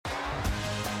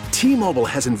T-Mobile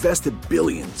has invested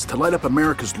billions to light up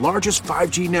America's largest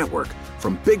 5G network,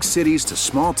 from big cities to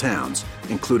small towns,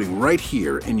 including right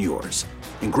here in yours.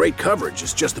 And great coverage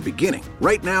is just the beginning.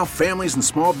 Right now, families and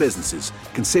small businesses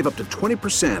can save up to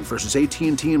 20% versus AT&T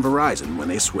and Verizon when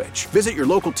they switch. Visit your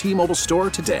local T-Mobile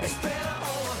store today.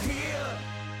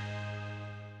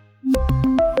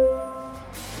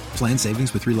 Plan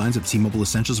savings with 3 lines of T-Mobile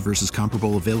Essentials versus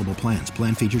comparable available plans.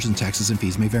 Plan features and taxes and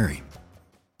fees may vary.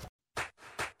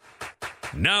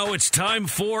 Now it's time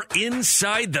for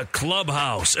Inside the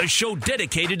Clubhouse, a show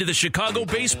dedicated to the Chicago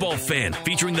baseball fan,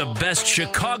 featuring the best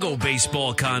Chicago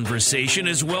baseball conversation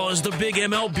as well as the big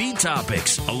MLB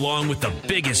topics, along with the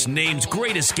biggest names,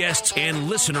 greatest guests, and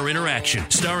listener interaction.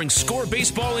 Starring Score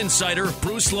Baseball insider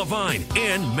Bruce Levine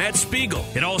and Matt Spiegel.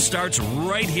 It all starts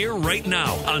right here, right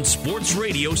now on Sports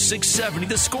Radio 670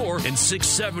 The Score and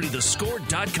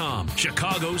 670thescore.com,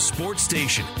 Chicago's sports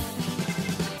station.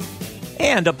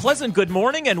 And a pleasant good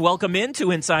morning and welcome into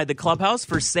Inside the Clubhouse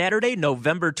for Saturday,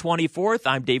 November 24th.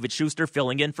 I'm David Schuster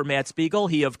filling in for Matt Spiegel.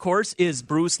 He, of course, is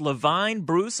Bruce Levine.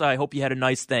 Bruce, I hope you had a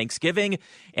nice Thanksgiving.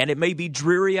 And it may be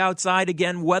dreary outside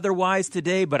again weather-wise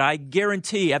today, but I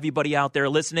guarantee everybody out there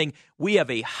listening, we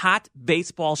have a hot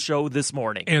baseball show this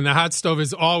morning. And the hot stove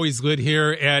is always lit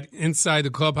here at Inside the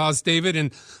Clubhouse, David.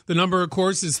 And the number, of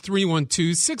course, is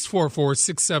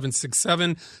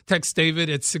 312-644-6767. Text David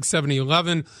at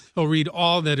 67011. He'll read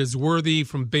all that is worthy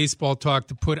from baseball talk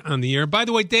to put on the air. By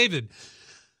the way, David,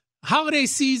 holiday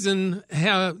season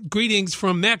greetings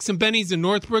from Max and Benny's in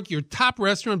Northbrook, your top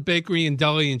restaurant, bakery, and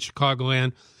deli in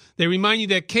Chicagoland. They remind you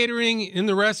that catering in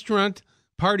the restaurant,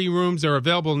 party rooms are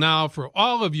available now for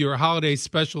all of your holiday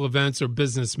special events or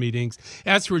business meetings.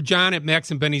 Ask for John at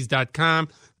maxandbennys.com.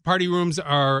 Party rooms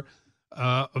are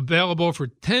available for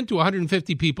 10 to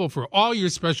 150 people for all your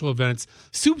special events.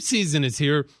 Soup season is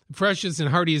here. Freshest and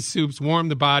heartiest soups warm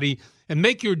the body and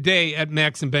make your day at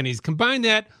Max and Benny's. Combine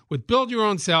that with build your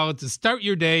own salad to start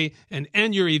your day and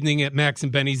end your evening at Max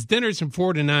and Benny's. Dinners from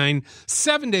 4 to 9,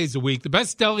 7 days a week. The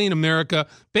best deli in America.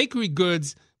 Bakery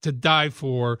goods to die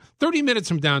for. 30 minutes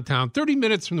from downtown, 30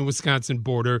 minutes from the Wisconsin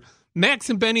border. Max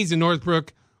and Benny's in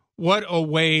Northbrook. What a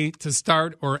way to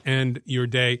start or end your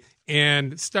day.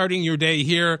 And starting your day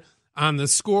here on the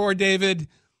Score, David,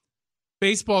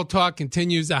 baseball talk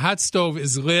continues. The hot stove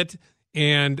is lit,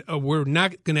 and we're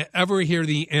not going to ever hear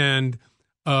the end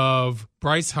of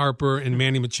Bryce Harper and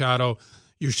Manny Machado,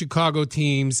 your Chicago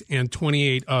teams, and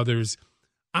 28 others.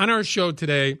 On our show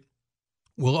today,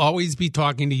 we'll always be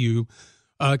talking to you.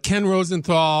 Ken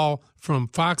Rosenthal from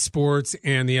Fox Sports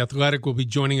and The Athletic will be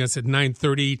joining us at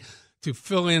 9:30 to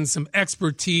fill in some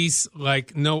expertise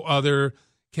like no other.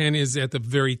 Ken is at the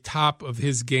very top of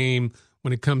his game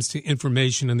when it comes to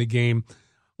information in the game.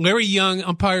 Larry Young,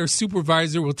 umpire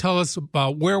supervisor, will tell us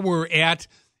about where we're at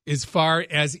as far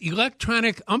as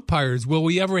electronic umpires. Will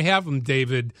we ever have them,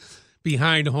 David,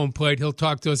 behind home plate? He'll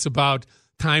talk to us about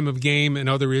time of game and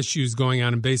other issues going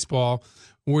on in baseball.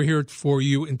 We're here for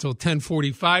you until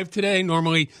 10:45 today,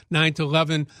 normally 9 to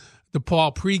 11. The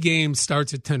Paul pregame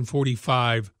starts at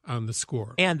 10:45 on the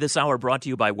Score. And this hour brought to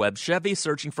you by Webb Chevy.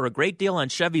 Searching for a great deal on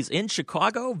Chevys in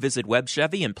Chicago? Visit Webb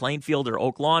Chevy in Plainfield or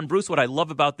Oak Lawn. Bruce, what I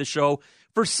love about the show,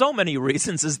 for so many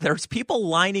reasons, is there's people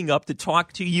lining up to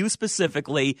talk to you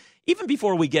specifically, even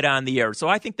before we get on the air. So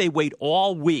I think they wait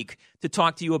all week to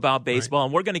talk to you about baseball,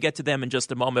 and we're going to get to them in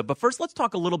just a moment. But first, let's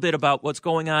talk a little bit about what's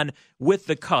going on with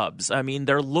the Cubs. I mean,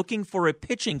 they're looking for a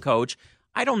pitching coach.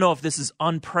 I don't know if this is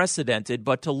unprecedented,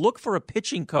 but to look for a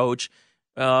pitching coach,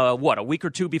 a week or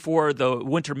two before the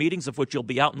winter meetings, of which you'll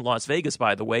be out in Las Vegas,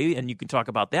 by the way, and you can talk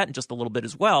about that in just a little bit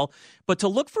as well. But to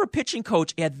look for a pitching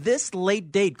coach at this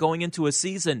late date going into a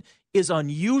season is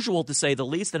unusual, to say the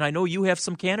least, and I know you have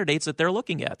some candidates that they're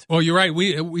looking at. Well, you're right.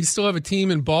 We still have a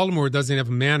team in Baltimore that doesn't have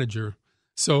a manager.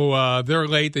 So they're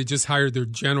late. They just hired their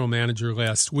general manager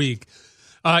last week.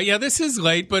 This is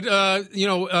late, but,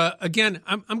 again,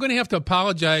 I'm going to have to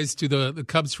apologize to the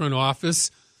Cubs front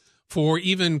office for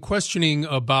even questioning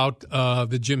about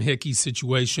the Jim Hickey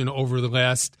situation over the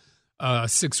last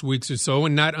 6 weeks or so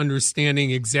and not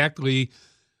understanding exactly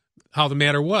how the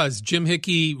matter was. Jim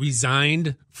Hickey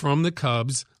resigned from the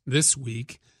Cubs this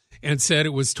week and said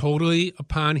it was totally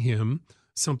upon him,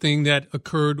 something that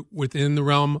occurred within the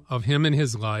realm of him and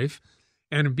his life,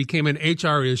 and it became an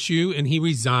HR issue, and he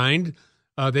resigned.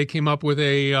 They came up with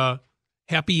a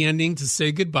happy ending to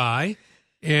say goodbye,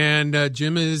 and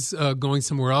Jim is going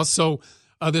somewhere else. So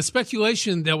the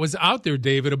speculation that was out there,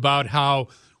 David, about how,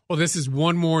 well, this is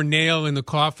one more nail in the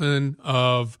coffin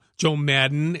of Joe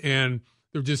Maddon, and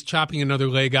they're just chopping another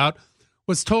leg out,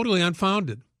 was totally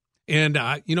unfounded. And,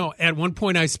 at one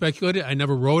point I speculated. I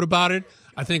never wrote about it.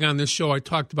 I think on this show I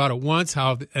talked about it once,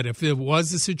 how that if it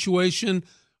was a situation,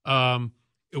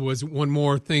 it was one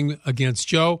more thing against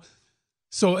Joe.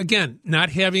 So, again, not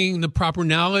having the proper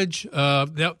knowledge,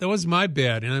 that was my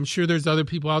bad. And I'm sure there's other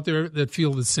people out there that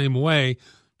feel the same way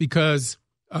because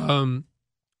when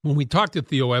we talked to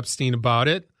Theo Epstein about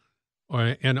it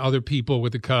and other people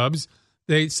with the Cubs,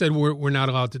 they said we're not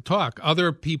allowed to talk.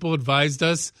 Other people advised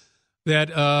us that,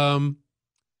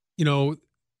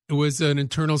 it was an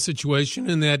internal situation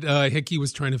and that Hickey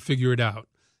was trying to figure it out.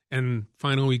 And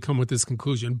finally we come with this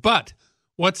conclusion. But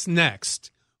what's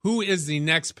next? Who is the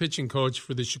next pitching coach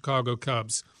for the Chicago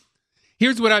Cubs?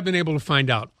 Here's what I've been able to find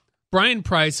out. Brian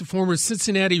Price, a former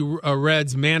Cincinnati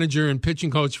Reds manager and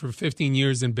pitching coach for 15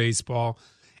 years in baseball,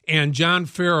 and John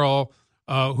Farrell,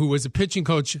 who was a pitching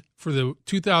coach for the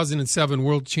 2007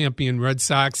 World Champion Red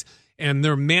Sox and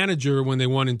their manager when they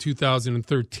won in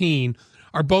 2013,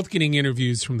 are both getting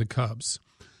interviews from the Cubs.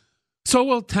 So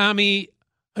will Tommy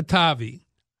Hatavi.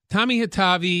 Tommy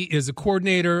Hatavi is a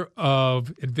coordinator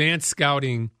of advanced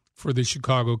scouting for the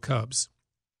Chicago Cubs.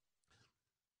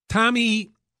 Tommy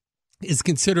is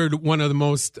considered one of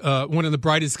the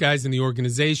brightest guys in the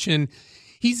organization.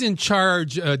 He's in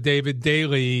charge, David,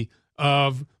 daily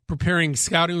of preparing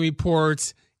scouting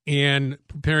reports and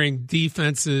preparing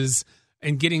defenses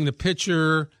and getting the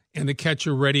pitcher and the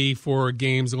catcher ready for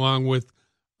games, along with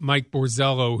Mike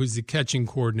Borzello, who's the catching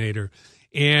coordinator.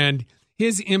 And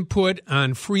his input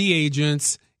on free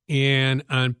agents and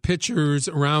on pitchers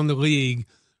around the league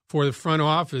for the front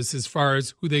office as far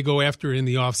as who they go after in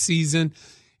the offseason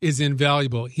is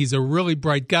invaluable. He's a really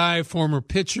bright guy, former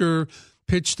pitcher,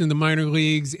 pitched in the minor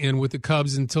leagues and with the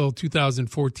Cubs until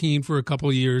 2014 for a couple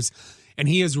of years. And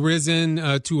he has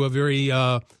risen to a very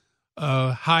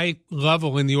high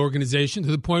level in the organization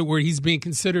to the point where he's being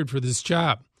considered for this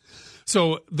job.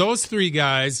 So those three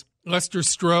guys, Lester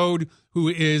Strode, who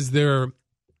is their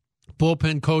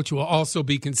bullpen coach, will also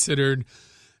be considered.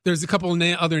 There's a couple of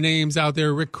other names out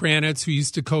there. Rick Kranitz, who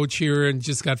used to coach here and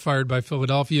just got fired by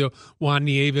Philadelphia. Juan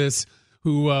Nieves,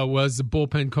 who was the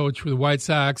bullpen coach for the White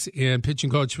Sox and pitching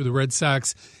coach for the Red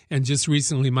Sox. And just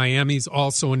recently, Miami's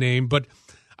also a name. But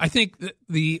I think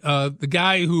the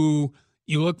guy who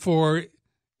you look for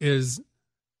is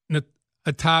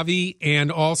Hatavi,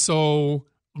 and also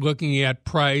looking at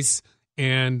Price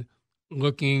and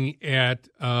looking at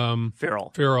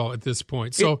Farrell at this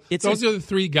point. So those are the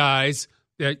three guys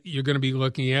that you're going to be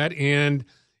looking at, and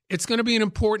it's going to be an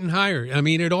important hire. I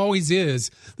mean, it always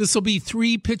is. This will be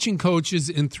 3 pitching coaches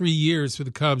in 3 years for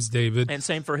the Cubs, David. And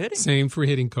same for hitting. Same for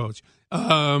hitting coach.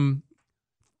 Theo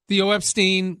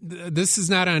Epstein, this is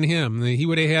not on him. He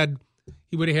would have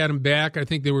had him back. I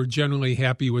think they were generally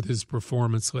happy with his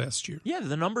performance last year. Yeah,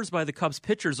 the numbers by the Cubs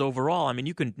pitchers overall, I mean,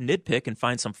 you can nitpick and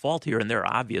find some fault here and there,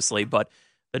 obviously, but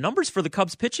the numbers for the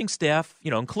Cubs pitching staff,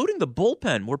 including the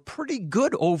bullpen, were pretty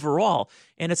good overall.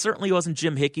 And it certainly wasn't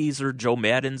Jim Hickey's or Joe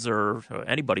Maddon's or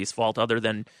anybody's fault other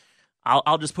than,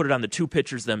 I'll just put it on the 2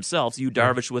 pitchers themselves. Yu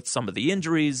Darvish with some of the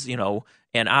injuries,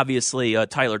 and obviously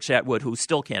Tyler Chatwood, who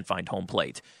still can't find home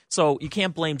plate. So you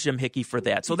can't blame Jim Hickey for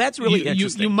that. So that's really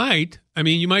interesting. You might. I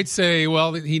mean, you might say,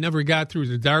 well, he never got through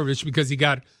to Darvish because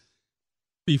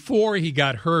before he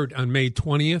got hurt on May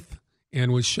 20th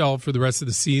and was shelved for the rest of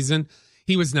the season,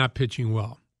 he was not pitching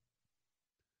well.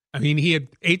 I mean, he had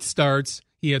 8 starts.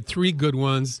 He had 3 good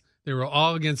ones. They were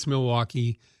all against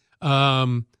Milwaukee.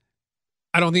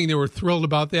 I don't think they were thrilled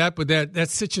about that, but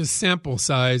that's such a sample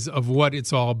size of what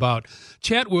it's all about.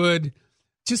 Chatwood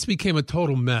just became a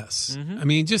total mess. Mm-hmm. I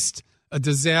mean, just a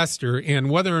disaster.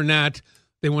 And whether or not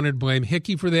they wanted to blame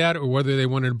Hickey for that or whether they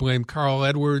wanted to blame Carl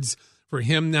Edwards for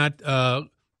him not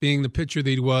being the pitcher that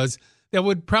he was, that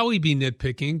would probably be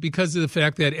nitpicking because of the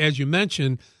fact that, as you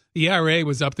mentioned, the ERA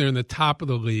was up there in the top of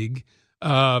the league.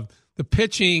 The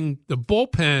pitching, the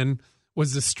bullpen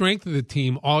was the strength of the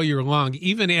team all year long,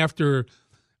 even after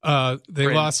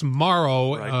they lost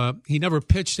Morrow. Right. He never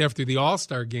pitched after the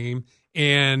All-Star game,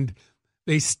 and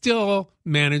they still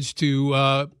managed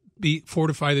to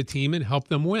fortify the team and help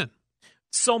them win.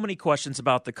 So many questions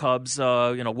about the Cubs.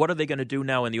 What are they going to do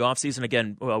now in the offseason?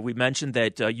 Again, we mentioned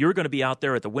that you're going to be out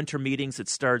there at the winter meetings. It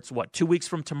starts, 2 weeks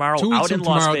from tomorrow? 2 weeks out from in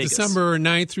tomorrow, Las Vegas. December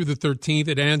 9th through the 13th.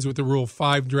 It ends with the Rule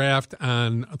 5 draft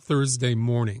on a Thursday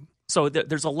morning. So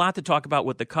there's a lot to talk about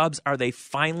with the Cubs. Are they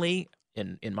finally,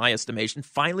 in my estimation,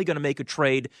 finally going to make a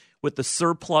trade with the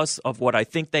surplus of what I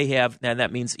think they have? And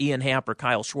that means Ian Happ or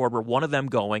Kyle Schwarber, one of them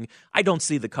going. I don't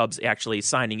see the Cubs actually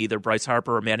signing either Bryce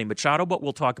Harper or Manny Machado, but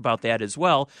we'll talk about that as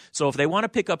well. So if they want to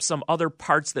pick up some other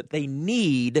parts that they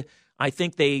need I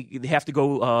think they have to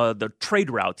go the trade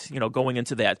route, going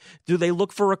into that. Do they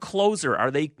look for a closer?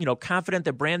 Are they, confident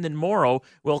that Brandon Morrow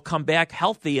will come back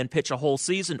healthy and pitch a whole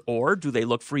season? Or do they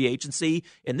look free agency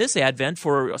in this advent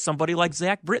for somebody like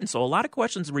Zach Britton? So a lot of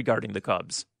questions regarding the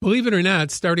Cubs. Believe it or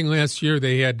not, starting last year,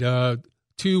 they had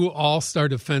two all-star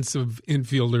defensive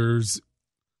infielders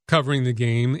covering the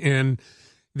game, and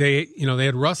they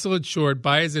had Russell at short,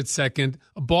 Baez at second.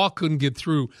 A ball couldn't get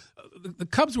through. The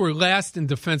Cubs were last in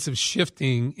defensive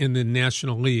shifting in the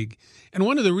National League, and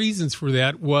one of the reasons for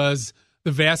that was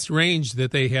the vast range that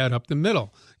they had up the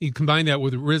middle. You combine that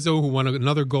with Rizzo, who won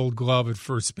another Gold Glove at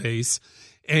first base,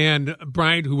 and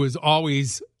Bryant, who was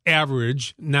always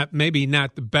average, maybe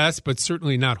not the best, but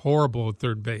certainly not horrible at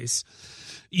third base.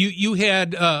 You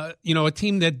had a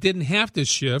team that didn't have to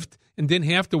shift and didn't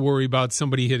have to worry about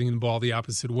somebody hitting the ball the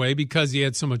opposite way because he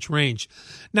had so much range.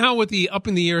 Now with the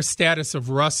up-in-the-air status of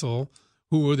Russell,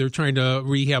 who they're trying to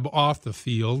rehab off the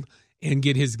field and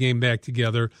get his game back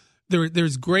together,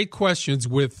 there's great questions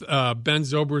with Ben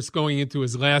Zobrist going into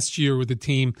his last year with the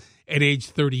team at age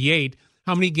 38.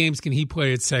 How many games can he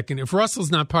play at second? If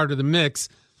Russell's not part of the mix,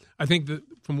 I think that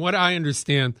from what I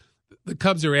understand, the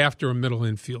Cubs are after a middle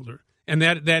infielder. And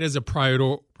that is a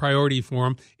priority for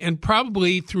him, and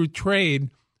probably through trade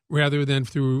rather than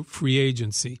through free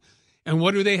agency. And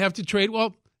what do they have to trade?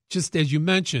 Well, just as you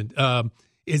mentioned,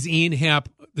 is Ian Happ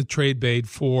the trade bait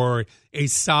for a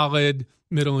solid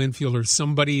middle infielder,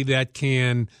 somebody that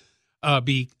can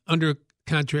be under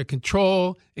contract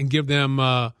control and give them,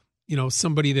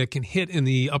 somebody that can hit in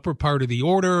the upper part of the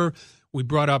order. We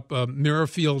brought up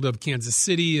Merrifield of Kansas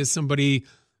City as somebody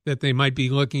that they might be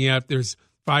looking at. There's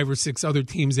 5 or 6 other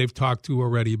teams they've talked to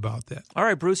already about that. All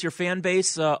right, Bruce, your fan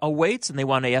base awaits, and they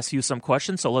want to ask you some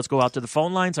questions, so let's go out to the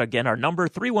phone lines. Again, our number,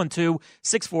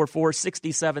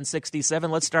 312-644-6767.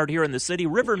 Let's start here in the city.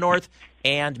 River North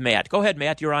and Matt. Go ahead,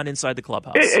 Matt. You're on Inside the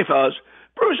Clubhouse. Hey, fellas.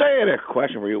 Bruce, I had a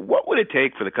question for you. What would it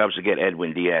take for the Cubs to get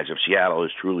Edwin Diaz if Seattle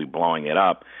is truly blowing it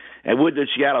up? And would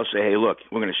Seattle say, hey, look,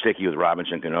 we're going to stick you with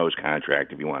Robinson Cano's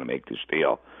contract if you want to make this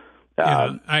deal?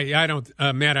 I don't,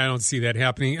 Matt. I don't see that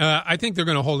happening. I think they're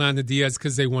going to hold on to Diaz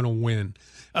because they want to win.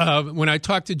 When I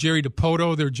talked to Jerry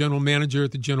DiPoto, their general manager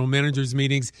at the general managers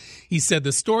meetings, he said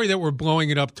the story that we're blowing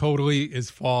it up totally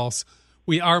is false.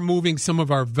 We are moving some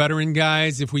of our veteran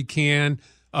guys if we can.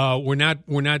 We're not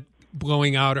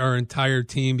blowing out our entire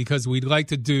team because we'd like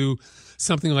to do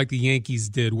something like the Yankees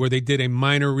did, where they did a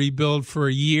minor rebuild for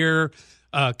a year,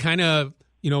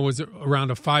 was around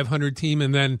a 500 team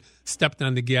and then stepped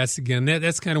on the gas again.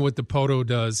 That's kind of what DiPoto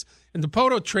does. And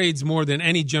DiPoto trades more than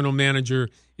any general manager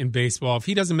in baseball. If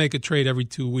he doesn't make a trade every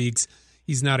 2 weeks,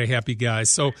 he's not a happy guy.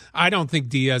 So I don't think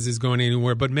Diaz is going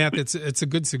anywhere. But, Matt, it's a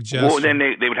good suggestion. Well, then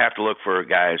they would have to look for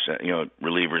guys,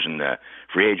 relievers in the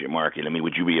free agent market. I mean,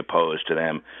 would you be opposed to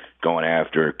them going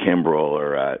after Kimbrel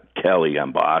or Kelly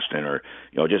on Boston, or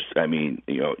you're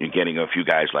getting a few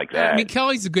guys like that? I mean,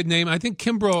 Kelly's a good name. I think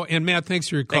Kimbrel, and Matt, thanks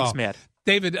for your call. Thanks, Matt.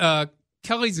 David,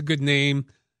 Kelly's a good name.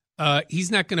 He's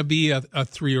not going to be a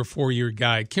 3 or 4 year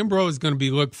guy. Kimbrel is going to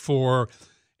be looked for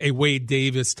a Wade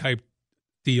Davis type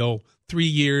deal. 3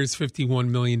 years, $51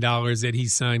 million that he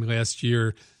signed last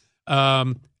year.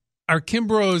 Are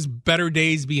Kimbrel's better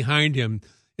days behind him?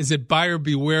 Is it buyer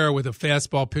beware with a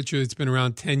fastball pitcher that's been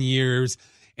around 10 years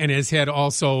and has had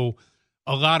also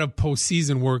a lot of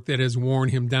postseason work that has worn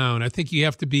him down? I think you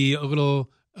have to be a little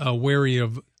wary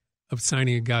of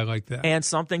signing a guy like that. And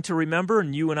something to remember,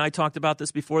 and you and I talked about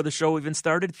this before the show even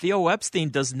started, Theo Epstein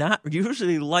does not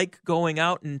usually like going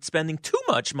out and spending too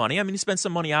much money. I mean, he spent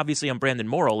some money, obviously, on Brandon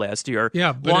Morrow last year.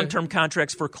 Yeah, long-term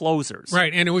contracts for closers.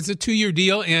 Right, and it was a 2-year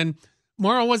deal, and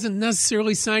Morrow wasn't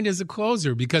necessarily signed as a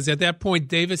closer because at that point,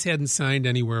 Davis hadn't signed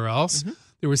anywhere else. Mm-hmm.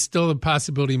 There was still a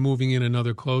possibility of moving in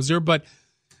another closer, but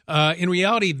in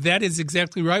reality, that is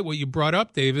exactly right what you brought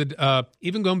up, David.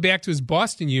 Even going back to his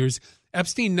Boston years,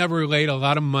 Epstein never laid a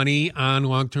lot of money on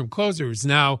long-term closers.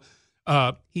 Now,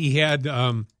 he had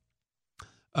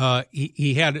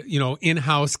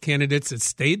in-house candidates that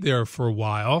stayed there for a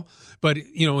while, but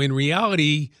in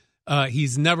reality,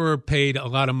 he's never paid a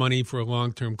lot of money for a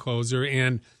long-term closer,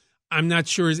 and I'm not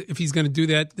sure if he's going to do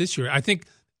that this year. I think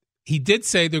he did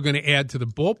say they're going to add to the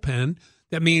bullpen.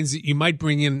 That means you might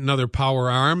bring in another power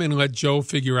arm and let Joe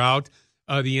figure out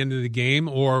the end of the game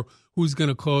or who's going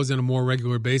to close on a more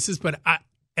regular basis. But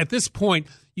at this point,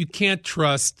 you can't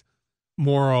trust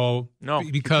Morrow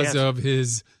because of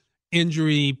his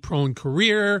injury-prone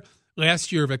career,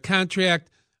 last year of a contract,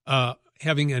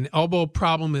 having an elbow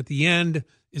problem at the end.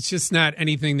 it's just not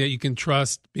anything that you can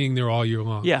trust being there all year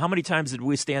long. Yeah, how many times did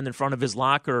we stand in front of his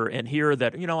locker and hear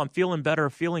that, I'm feeling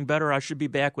better, I should be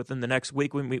back within the next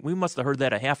week. We must have heard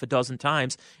that a half a dozen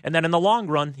times. And then in the long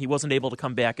run, he wasn't able to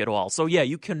come back at all. So, yeah,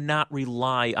 you cannot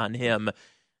rely on him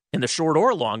in the short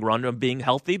or long run of being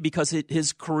healthy because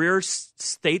his career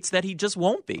states that he just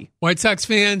won't be. White Sox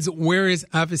fans, where is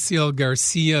Avisail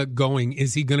Garcia going?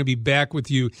 Is he going to be back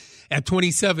with you at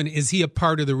 27? Is he a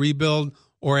part of the rebuild?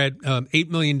 Or at $8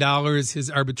 million,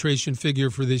 his arbitration figure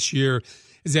for this year,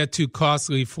 is that too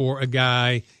costly for a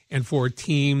guy and for a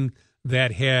team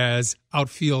that has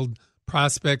outfield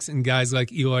prospects and guys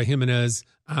like Eloy Jimenez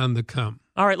on the come?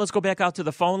 All right, let's go back out to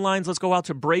the phone lines. Let's go out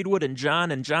to Braidwood and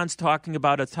John. And John's talking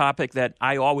about a topic that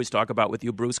I always talk about with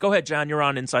you, Bruce. Go ahead, John. You're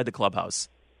on Inside the Clubhouse.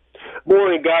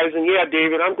 Morning, guys. And, yeah,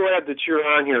 David, I'm glad that you're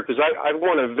on here because I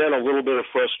want to vent a little bit of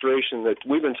frustration that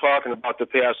we've been talking about the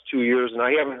past 2 years, and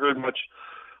I haven't heard much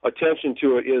attention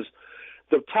to it. Is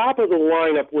the top of the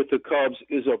lineup with the Cubs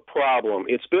is a problem.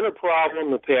 It's been a problem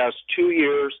the past 2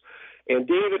 years. And,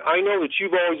 David, I know that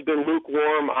you've always been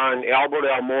lukewarm on Albert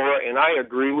Almora, and I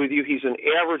agree with you. He's an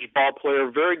average ball player,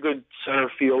 very good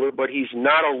center fielder, but he's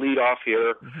not a leadoff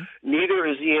hitter. Mm-hmm. Neither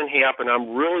is Ian Happ, and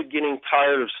I'm really getting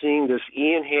tired of seeing this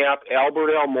Ian Happ,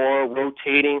 Albert Almora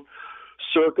rotating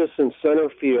circus in center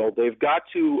field. They've got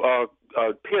to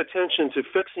pay attention to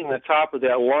fixing the top of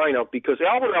that lineup because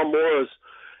Albert Almora's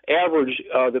average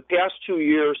the past 2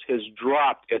 years has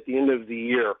dropped at the end of the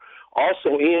year.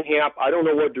 Also, Ian Happ, I don't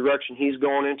know what direction he's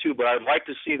going into, but I'd like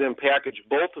to see them package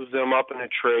both of them up in a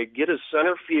trade, get a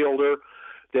center fielder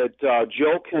that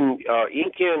Joe can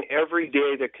ink in every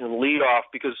day that can lead off.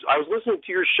 Because I was listening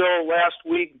to your show last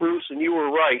week, Bruce, and you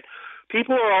were right.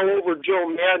 People are all over Joe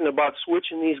Madden about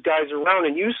switching these guys around,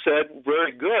 and you said,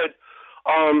 very good.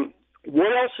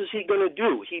 What else is he going to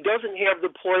do? He doesn't have the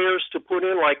players to put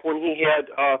in, like when he had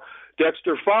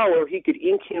Dexter Fowler, he could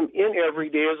ink him in every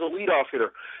day as a leadoff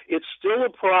hitter. It's still a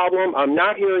problem. I'm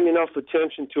not hearing enough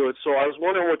attention to it, so I was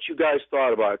wondering what you guys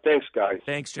thought about it. Thanks, guys.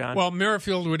 Thanks, John. Well,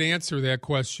 Merrifield would answer that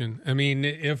question. I mean,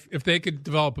 if they could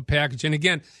develop a package, and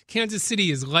again, Kansas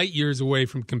City is light years away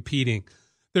from competing.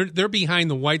 They're behind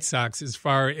the White Sox as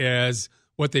far as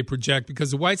what they project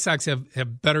because the White Sox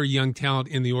have better young talent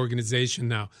in the organization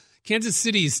now. Kansas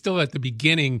City is still at the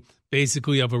beginning,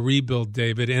 basically, of a rebuild,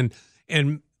 David, and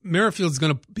Merrifield's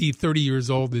going to be 30 years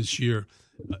old this year.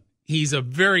 He's a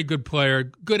very good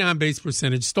player, good on-base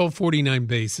percentage, stole 49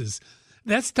 bases.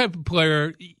 That's the type of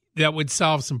player that would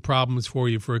solve some problems for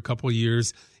you for a couple of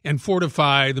years and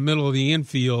fortify the middle of the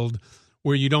infield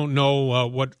where you don't know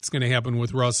what's going to happen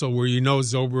with Russell, where you know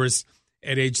Zobrist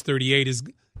at age 38 is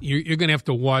you're going to have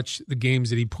to watch the games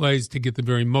that he plays to get the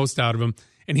very most out of him.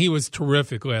 And he was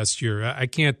terrific last year. I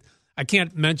can't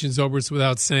mention Zobrist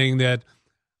without saying that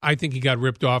I think he got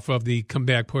ripped off of the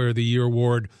Comeback Player of the Year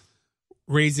award,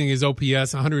 raising his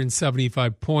OPS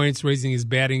 175 points, raising his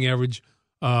batting average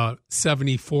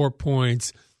 74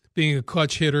 points, being a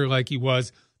clutch hitter like he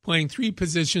was, playing three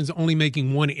positions, only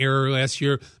making one error last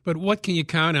year. But what can you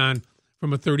count on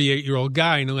from a 38-year-old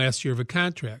guy in the last year of a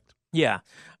contract? Yeah.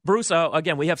 Bruce,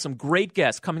 again, we have some great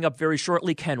guests coming up very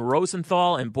shortly. Ken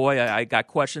Rosenthal, and boy, I got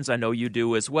questions. I know you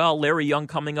do as well. Larry Young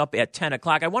coming up at 10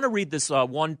 o'clock. I want to read this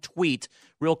one tweet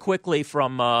real quickly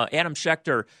from Adam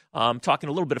Schechter, talking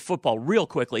a little bit of football real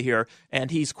quickly here,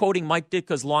 and he's quoting Mike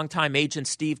Ditka's longtime agent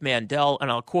Steve Mandel,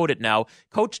 and I'll quote it now.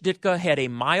 Coach Ditka had a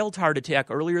mild heart attack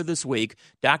earlier this week.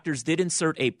 Doctors did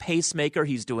insert a pacemaker.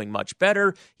 He's doing much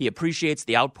better. He appreciates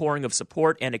the outpouring of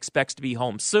support and expects to be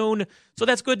home soon. So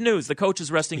that's good news. The coach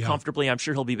is resting comfortably. I'm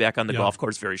sure he'll be back on the golf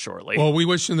course very shortly. Well, we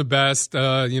wish him the best.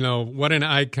 What an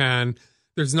icon.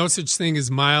 There's no such thing as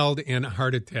mild and a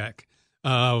heart attack.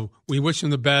 We wish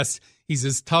him the best. He's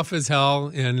as tough as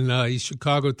hell, and he's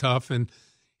Chicago tough, and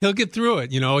he'll get through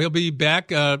it. He'll be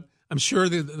back. I'm sure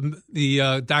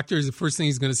the doctor, the first thing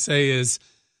he's going to say is,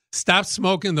 stop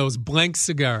smoking those blank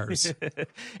cigars.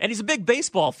 And he's a big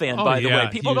baseball fan, by the way.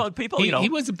 He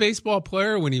was a baseball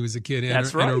player when he was a kid,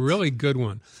 That's right. And a really good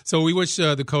one. So we wish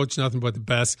the coach nothing but the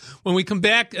best. When we come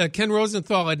back, Ken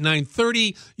Rosenthal at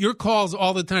 9:30. Your calls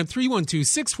all the time,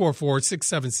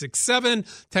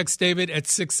 312-644-6767. Text David at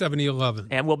 67011.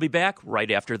 And we'll be back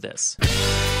right after this.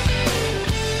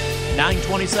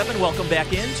 9:27, welcome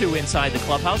back into Inside the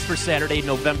Clubhouse for Saturday,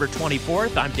 November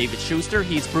 24th. I'm David Schuster.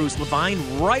 He's Bruce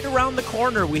Levine. Right around the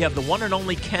corner, we have the one and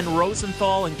only Ken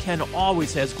Rosenthal, and Ken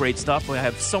always has great stuff. I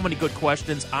have so many good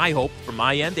questions, I hope, from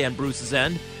my end and Bruce's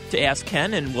end. to ask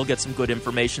Ken, and we'll get some good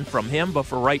information from him. But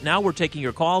for right now, we're taking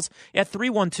your calls at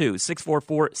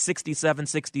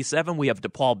 312-644-6767. We have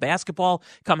DePaul basketball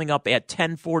coming up at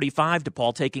 10:45.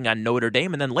 DePaul taking on Notre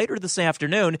Dame. And then later this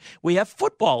afternoon, we have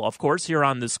football, of course, here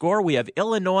on The Score. We have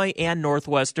Illinois and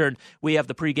Northwestern. We have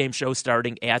the pregame show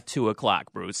starting at 2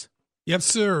 o'clock, Bruce. Yes,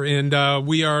 sir. And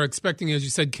we are expecting, as you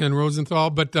said, Ken Rosenthal.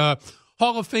 But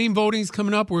Hall of Fame voting is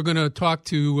coming up. We're going to talk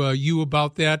to you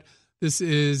about that. This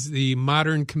is the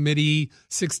Modern Committee,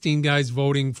 16 guys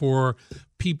voting for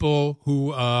people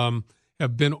who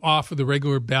have been off of the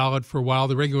regular ballot for a while.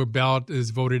 The regular ballot is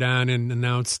voted on and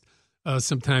announced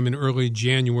sometime in early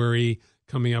January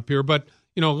coming up here. But,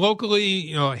 locally,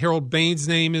 Harold Baines'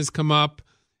 name has come up.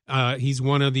 He's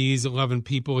one of these 11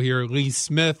 people here. Lee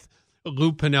Smith,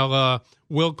 Lou Piniella,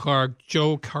 Will Clark,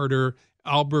 Joe Carter,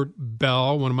 Albert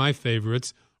Bell, one of my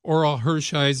favorites, Oral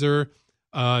Hershiser,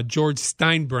 George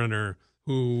Steinbrenner,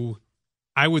 who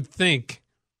I would think,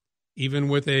 even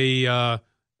with a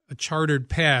chartered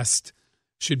past,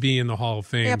 should be in the Hall of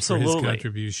Fame for his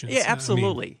contributions. Yeah,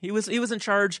 absolutely. He was in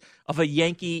charge of a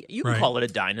Yankee, you can call it a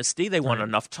dynasty. They won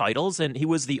enough titles, and he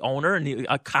was the owner and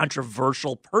a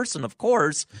controversial person, of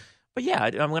course. But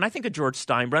yeah, when I think of George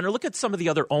Steinbrenner, look at some of the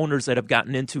other owners that have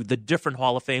gotten into the different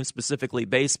Hall of Fame, specifically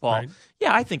baseball. Right.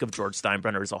 Yeah, I think of George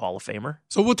Steinbrenner as a Hall of Famer.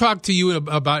 So we'll talk to you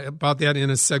about that in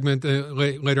a segment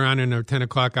later on in our 10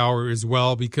 o'clock hour as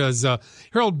well, because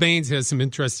Harold Baines has some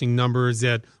interesting numbers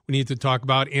that we need to talk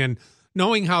about. And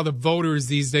knowing how the voters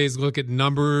these days look at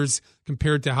numbers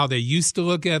compared to how they used to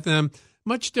look at them,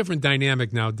 much different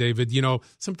dynamic now, David.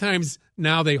 Sometimes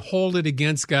now they hold it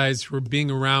against guys for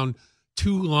being around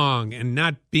too long and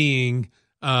not being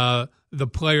the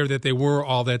player that they were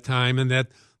all that time, and that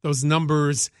those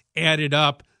numbers added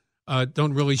up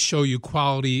don't really show you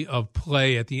quality of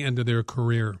play at the end of their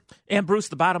career. And, Bruce,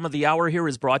 the bottom of the hour here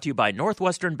is brought to you by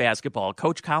Northwestern Basketball.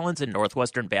 Coach Collins and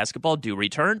Northwestern Basketball do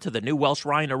return to the new Welsh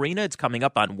Ryan Arena. It's coming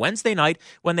up on Wednesday night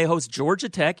when they host Georgia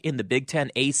Tech in the Big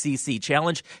Ten ACC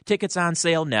Challenge. Tickets on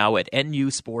sale now at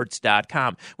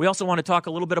nusports.com. We also want to talk a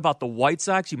little bit about the White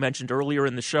Sox. You mentioned earlier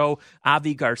in the show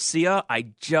Avi Garcia.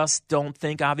 I just don't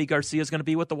think Avi Garcia is going to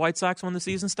be with the White Sox when the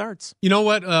season starts. You know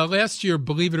what? Last year,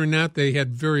 believe it or not, they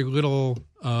had very little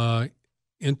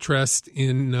interest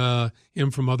in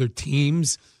him from other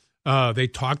teams. They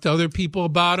talked to other people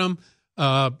about him.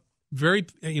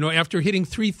 After hitting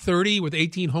 .330 with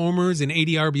 18 homers and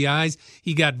 80 RBIs,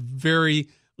 he got very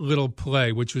little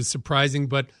play, which was surprising.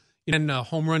 But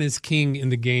home run is king in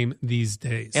the game these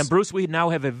days. And Bruce, we now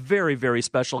have a very, very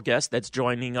special guest that's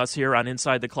joining us here on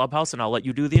Inside the Clubhouse, and I'll let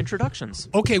you do the introductions.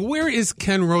 Okay, where is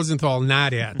Ken Rosenthal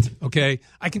not at? Okay,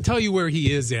 I can tell you where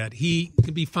he is at. He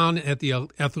can be found at the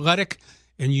Athletic,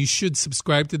 and you should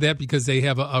subscribe to that because they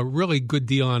have a really good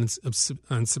deal on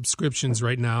subscriptions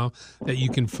right now that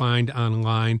you can find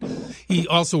online. He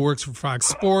also works for Fox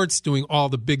Sports, doing all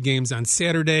the big games on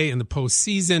Saturday and the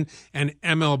postseason, and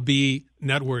MLB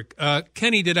Network.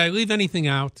 Kenny, did I leave anything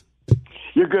out?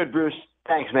 You're good, Bruce.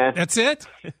 Thanks, man. That's it?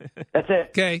 That's it.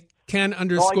 Okay. Ken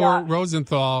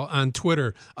 _Rosenthal on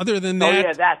Twitter. Other than that, oh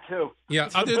yeah, that too. Yeah.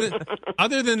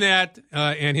 Other than that,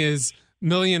 and his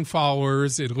million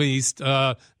followers at least,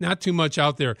 not too much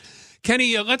out there.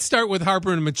 Kenny, let's start with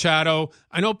Harper and Machado.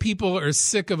 I know people are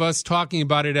sick of us talking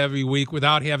about it every week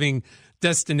without having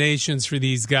destinations for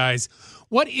these guys.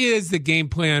 What is the game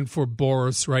plan for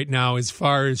Boras right now as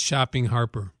far as shopping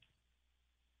Harper?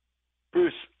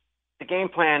 Bruce, the game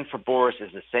plan for Boras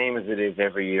is the same as it is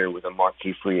every year with a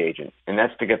marquee free agent, and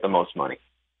that's to get the most money.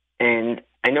 And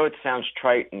I know it sounds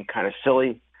trite and kind of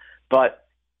silly, but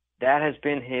that has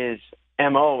been his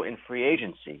MO in free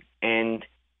agency. And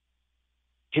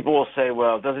people will say,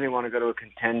 well, doesn't he want to go to a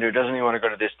contender? Doesn't he want to go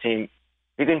to this team?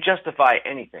 You can justify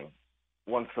anything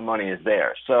once the money is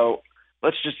there. So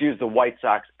let's just use the White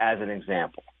Sox as an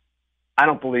example. I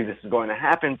don't believe this is going to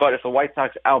happen, but if the White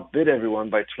Sox outbid everyone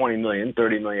by $20 million,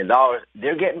 $30 million,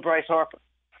 they're getting Bryce Harper.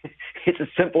 It's as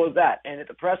simple as that. And at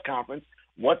the press conference,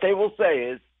 what they will say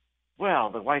is,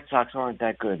 well, the White Sox aren't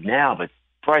that good now, but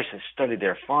Bryce has studied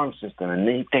their farm system, and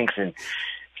he thinks in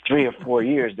 3 or 4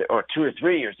 years, or 2 or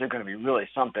 3 years, they're going to be really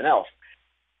something else.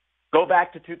 Go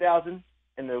back to 2000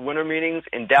 in the winter meetings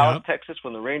in Dallas, Texas,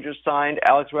 when the Rangers signed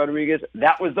Alex Rodriguez.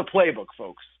 That was the playbook,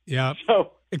 folks. Yeah.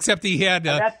 So, except he had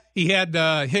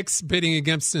Hicks bidding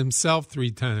against himself 3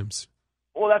 times.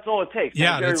 Well, that's all it takes.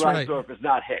 Yeah, Jerry Reinsdorf is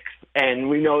not Hicks, and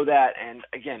we know that. And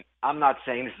again, I'm not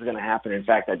saying this is going to happen. In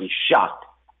fact, I'd be shocked,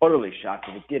 utterly shocked,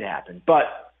 if it did happen. But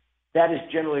that is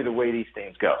generally the way these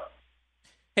things go.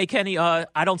 Hey, Kenny,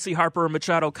 I don't see Harper or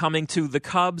Machado coming to the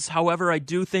Cubs. However, I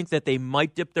do think that they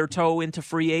might dip their toe into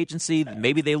free agency.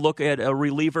 Maybe they look at a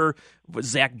reliever.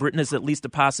 Zach Britton is at least a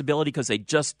possibility because they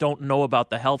just don't know about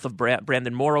the health of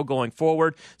Brandon Morrow going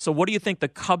forward. So what do you think the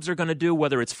Cubs are going to do,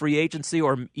 whether it's free agency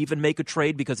or even make a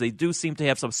trade, because they do seem to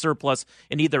have some surplus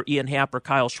in either Ian Happ or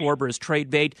Kyle Schwarber as trade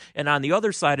bait? And on the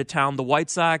other side of town, the White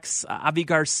Sox, Avi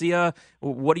Garcia,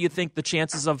 what do you think the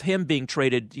chances of him being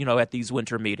traded, at these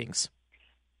winter meetings?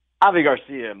 Avi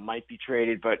Garcia might be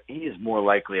traded, but he is more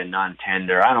likely a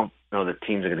non-tender. I don't know that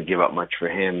teams are going to give up much for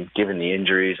him, given the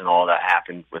injuries and all that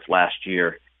happened with last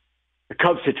year. The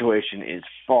Cubs situation is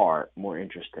far more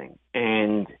interesting.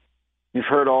 And you've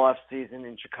heard all off-season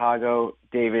in Chicago,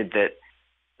 David, that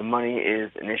the money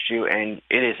is an issue, and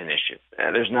it is an issue.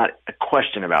 There's not a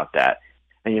question about that.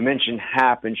 And you mentioned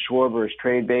Happ and Schwarber as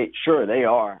trade bait. Sure, they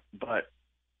are, but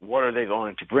what are they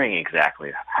going to bring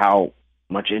exactly? How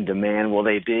much in demand will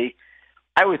they be?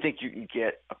 I would think you can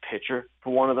get a pitcher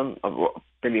for one of them,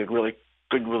 maybe a really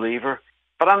good reliever,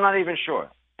 but I'm not even sure.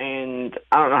 And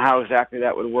I don't know how exactly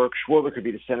that would work. Schwarber could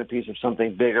be the centerpiece of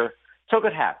something bigger. So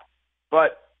could Happ.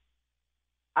 But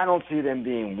I don't see them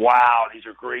being, wow, these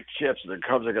are great chips. The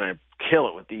Cubs are going to kill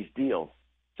it with these deals.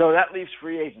 So that leaves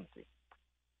free agency.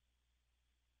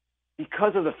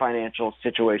 Because of the financial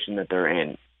situation that they're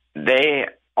in, they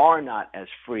are not as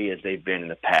free as they've been in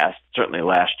the past, certainly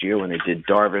last year when they did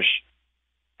Darvish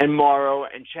and Morrow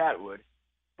and Chatwood.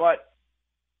 But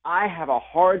I have a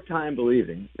hard time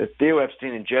believing that Theo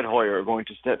Epstein and Jed Hoyer are going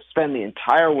to spend the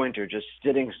entire winter just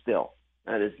sitting still.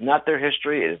 That is not their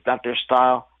history. It is not their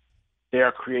style. They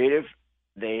are creative.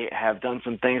 They have done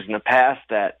some things in the past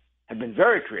that have been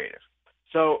very creative.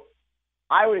 So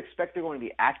I would expect they're going to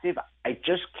be active. I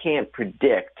just can't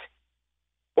predict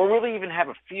or really even have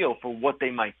a feel for what they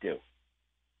might do.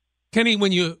 Kenny,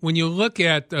 when you look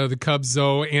at the Cubs,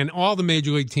 though, and all the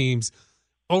major league teams,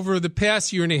 over the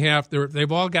past year and a half,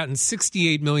 they've all gotten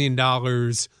 $68 million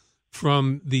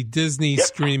from the Disney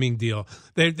streaming deal.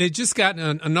 They just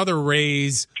gotten another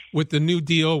raise with the new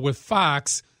deal with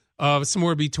Fox of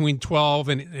somewhere between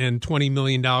 $12 and $20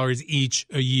 million each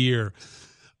a year.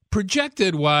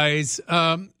 Projected-wise,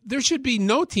 there should be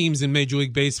no teams in Major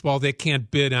League Baseball that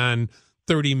can't bid on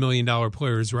 $30 million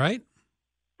players, right?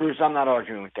 Bruce, I'm not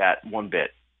arguing with that one bit.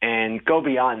 And go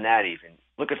beyond that even.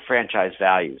 Look at franchise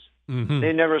values. Mm-hmm.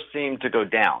 They never seem to go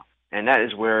down. And that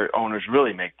is where owners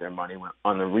really make their money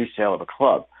on the resale of a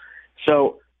club.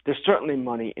 So there's certainly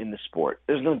money in the sport.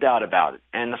 There's no doubt about it.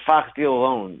 And the Fox deal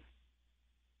alone,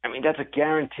 I mean, that's a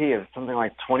guarantee of something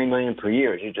like $20 million per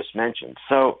year, as you just mentioned.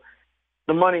 So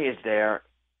the money is there.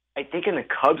 I think in the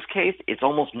Cubs case, it's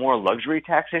almost more a luxury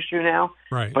tax issue now.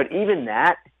 Right. But even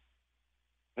that,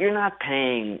 you're not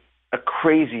paying a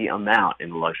crazy amount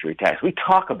in luxury tax. We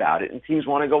talk about it, and teams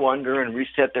want to go under and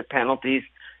reset their penalties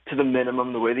to the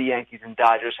minimum the way the Yankees and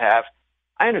Dodgers have.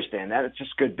 I understand that. It's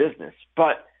just good business.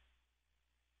 But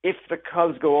if the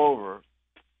Cubs go over,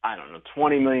 I don't know,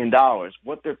 $20 million,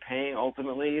 what they're paying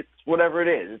ultimately, it's whatever it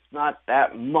is. It's not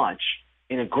that much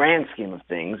in a grand scheme of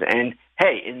things. And,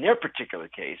 hey, in their particular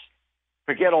case,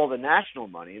 forget all the national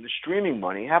money and the streaming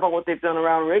money. How about what they've done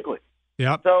around Wrigley?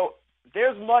 Yep. So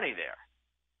there's money there.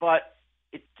 But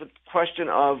it's a question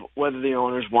of whether the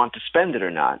owners want to spend it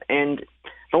or not. And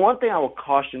the one thing I will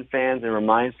caution fans and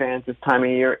remind fans this time of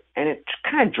year, and it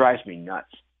kind of drives me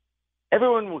nuts,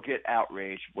 everyone will get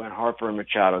outraged when Harper and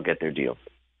Machado get their deals.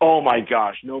 Oh, my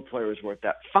gosh, no player is worth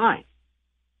that. Fine.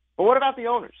 But what about the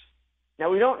owners? Now,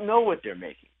 we don't know what they're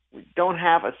making. We don't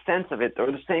have a sense of it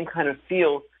or the same kind of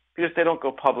feel because they don't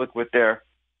go public with their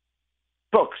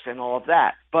books and all of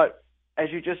that. But as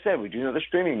you just said, we do know the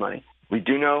streaming money. We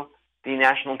do know the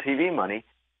national TV money.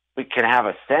 We can have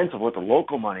a sense of what the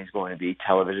local money is going to be,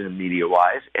 television and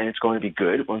media-wise, and it's going to be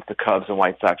good once the Cubs and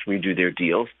White Sox redo their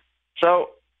deals.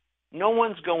 So no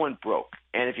one's going broke.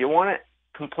 And if you want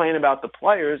to complain about the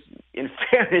players, in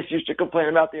fairness, you should complain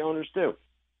about the owners too.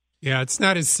 Yeah, it's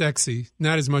not as sexy,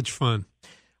 not as much fun.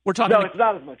 It's not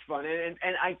as much fun.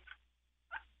 And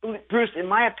Bruce, in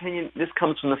my opinion, this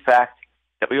comes from the fact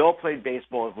that we all played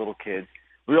baseball as little kids.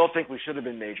 We all think we should have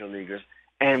been major leaguers,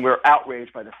 and we're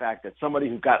outraged by the fact that somebody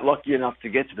who got lucky enough to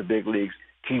get to the big leagues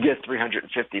can get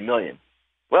 $350 million.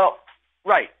 Well,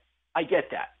 right, I get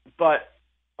that. But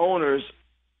owners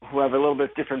who have a little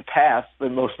bit different path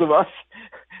than most of us,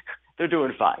 they're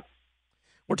doing fine.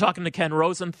 We're talking to Ken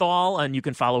Rosenthal, and you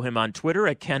can follow him on Twitter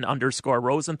at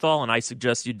Ken_Rosenthal, and I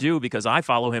suggest you do because I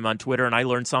follow him on Twitter, and I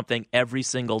learn something every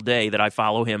single day that I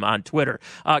follow him on Twitter.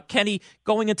 Kenny,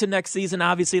 going into next season,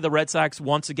 obviously the Red Sox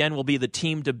once again will be the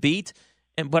team to beat.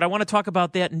 But I want to talk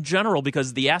about that in general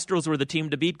because the Astros were the team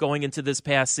to beat going into this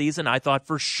past season. I thought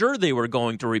for sure they were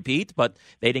going to repeat, but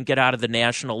they didn't get out of the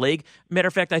National League. Matter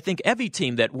of fact, I think every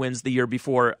team that wins the year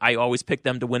before, I always pick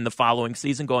them to win the following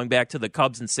season, going back to the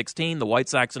Cubs in 2016, the White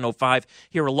Sox in 2005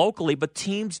 here locally, but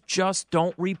teams just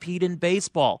don't repeat in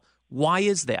baseball. Why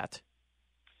is that?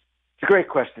 It's a great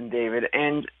question, David,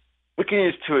 and we can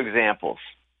use two examples.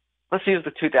 Let's use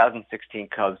the 2016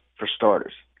 Cubs for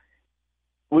starters.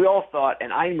 We all thought,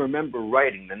 and I remember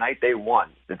writing the night they won,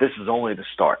 that this is only the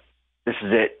start. This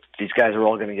is it. These guys are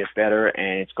all going to get better,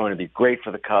 and it's going to be great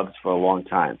for the Cubs for a long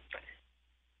time.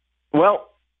 Well,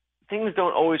 things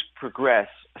don't always progress,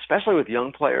 especially with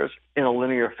young players, in a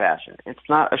linear fashion. It's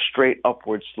not a straight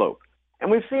upward slope. And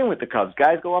we've seen with the Cubs,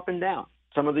 guys go up and down.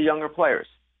 Some of the younger players.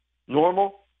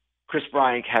 Normal, Chris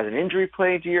Bryant has an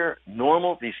injury-plagued year.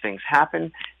 Normal, these things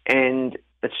happen, and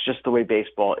it's just the way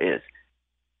baseball is.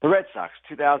 The Red Sox,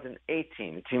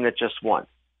 2018, the team that just won.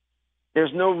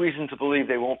 There's no reason to believe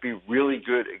they won't be really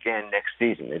good again next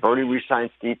season. They've already re-signed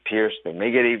Steve Pearce. They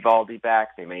may get Eovaldi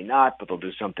back. They may not, but they'll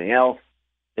do something else.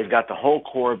 They've got the whole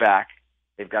core back.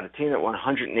 They've got a team that won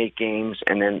 108 games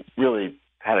and then really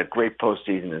had a great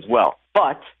postseason as well.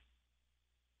 But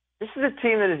this is a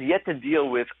team that is yet to deal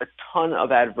with a ton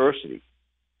of adversity.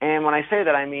 And when I say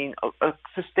that, I mean a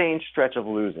sustained stretch of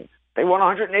losing. They won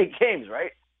 108 games,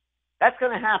 right? That's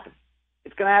going to happen.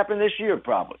 It's going to happen this year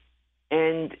probably.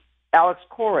 And Alex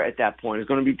Cora at that point is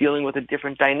going to be dealing with a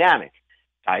different dynamic.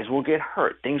 Guys will get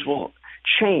hurt. Things will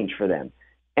change for them.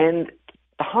 And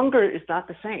the hunger is not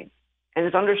the same. And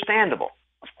it's understandable.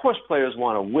 Of course players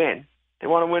want to win. They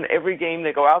want to win every game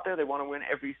they go out there. They want to win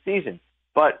every season.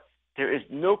 But there is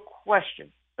no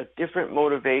question a different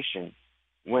motivation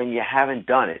when you haven't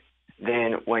done it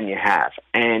than when you have.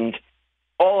 And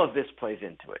all of this plays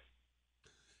into it.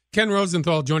 Ken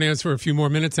Rosenthal joining us for a few more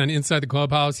minutes on Inside the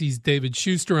Clubhouse. He's David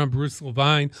Schuster. I'm Bruce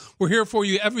Levine. We're here for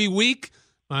you every week.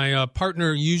 My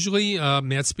partner usually,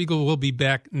 Matt Spiegel, will be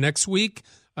back next week.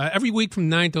 Every week from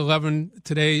 9 to 11.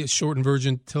 Today, a shortened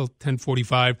version till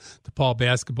 10:45. DePaul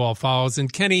basketball follows.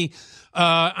 And Kenny,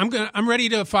 I'm ready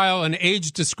to file an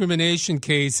age discrimination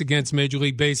case against Major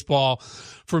League Baseball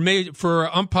for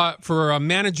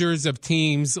managers of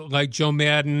teams like Joe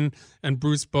Madden and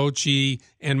Bruce Bochy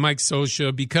and Mike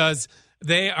Scioscia, because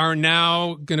they are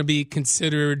now going to be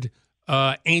considered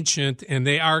ancient, and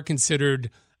they are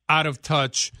considered out of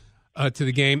touch to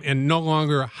the game and no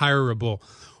longer hireable.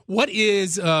 What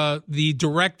is the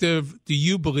directive, do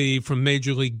you believe, from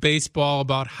Major League Baseball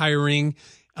about hiring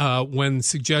when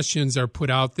suggestions are put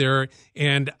out there?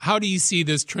 And how do you see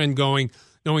this trend going,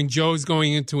 knowing Joe's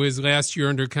going into his last year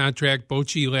under contract,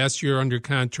 Bochy last year under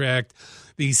contract,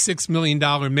 the $6 million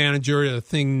manager, a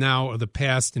thing now of the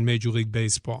past in Major League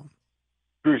Baseball?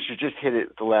 Bruce, you just hit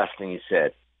it, the last thing you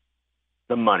said,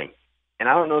 the money. And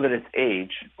I don't know that it's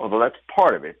age, although that's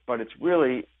part of it, but it's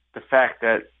really the fact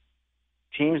that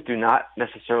teams do not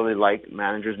necessarily like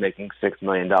managers making $6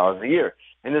 million a year.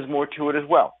 And there's more to it as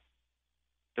well.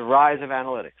 The rise of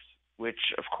analytics, which,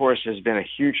 of course, has been a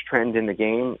huge trend in the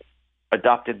game,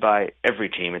 adopted by every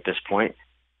team at this point.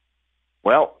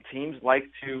 Well, teams like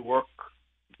to work,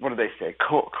 what do they say,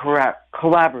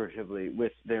 collaboratively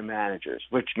with their managers,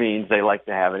 which means they like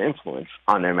to have an influence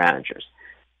on their managers.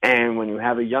 And when you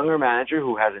have a younger manager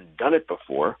who hasn't done it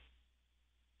before,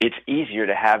 it's easier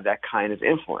to have that kind of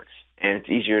influence. And it's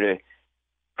easier to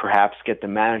perhaps get the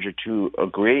manager to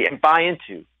agree and buy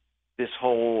into this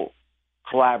whole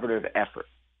collaborative effort.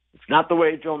 It's not the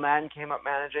way Joe Madden came up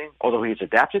managing, although he's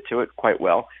adapted to it quite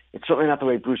well. It's certainly not the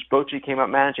way Bruce Bochy came up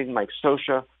managing, Mike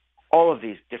Scioscia, all of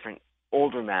these different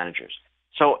older managers.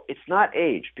 So it's not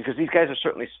age, because these guys are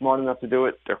certainly smart enough to do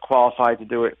it. They're qualified to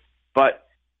do it. But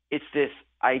it's this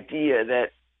idea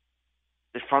that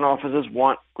the front offices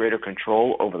want greater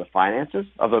control over the finances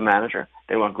of a manager.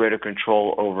 They want greater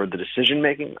control over the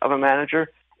decision-making of a manager.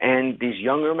 And these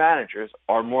younger managers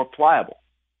are more pliable.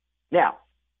 Now,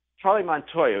 Charlie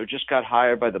Montoyo just got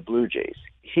hired by the Blue Jays.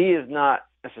 He is not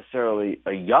necessarily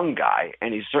a young guy,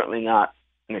 and he's certainly not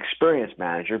an experienced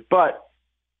manager, but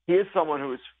he is someone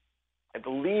who is, I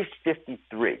believe,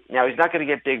 53. Now, he's not going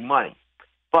to get big money,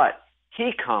 but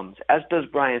he comes, as does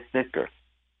Brian Snitker,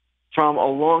 from a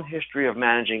long history of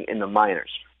managing in the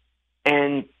minors.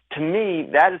 And to me,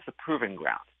 that is the proving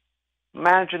ground.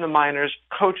 Managing the minors,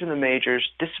 coaching the majors,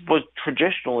 this was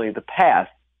traditionally the path.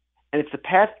 And it's the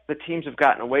path the teams have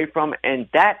gotten away from. And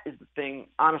that is the thing,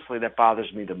 honestly, that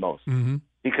bothers me the most. Mm-hmm.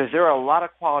 Because there are a lot of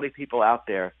quality people out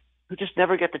there who just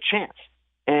never get the chance.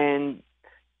 And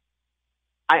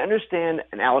I understand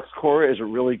an Alex Cora is a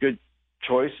really good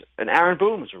choice. And Aaron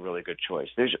Boone is a really good choice.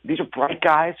 These are bright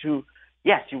guys who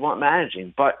yes, you want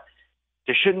managing, but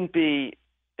there shouldn't be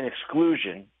an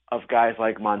exclusion of guys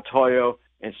like Montoyo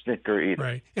and Snitker either.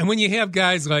 Right. And when you have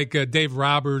guys like Dave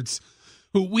Roberts,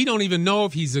 who we don't even know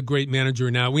if he's a great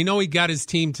manager now. We know he got his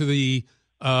team to the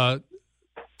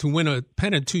to win a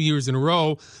pennant 2 years in a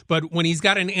row, but when he's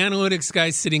got an analytics guy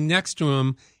sitting next to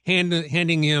him,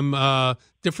 handing him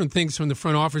different things from the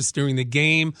front office during the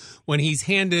game, when he's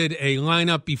handed a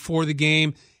lineup before the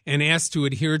game and asked to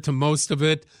adhere to most of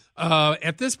it,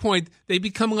 at this point, they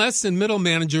become less than middle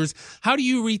managers. How do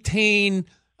you retain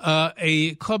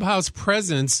a clubhouse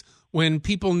presence when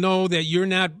people know that you're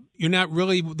not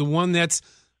really the one that's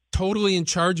totally in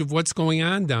charge of what's going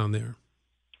on down there?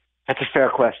 That's a fair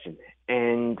question,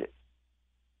 and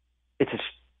it's a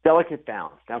delicate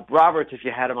balance. Now, Roberts, if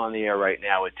you had him on the air right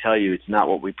now, would tell you it's not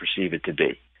what we perceive it to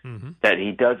be. Mm-hmm. That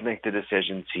he does make the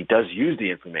decisions, he does use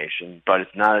the information, but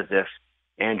it's not as if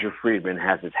Andrew Friedman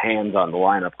has his hands on the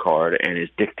lineup card and is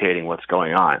dictating what's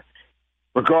going on.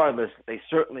 Regardless, they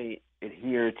certainly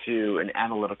adhere to an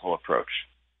analytical approach.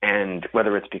 And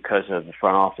whether it's because of the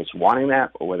front office wanting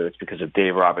that or whether it's because of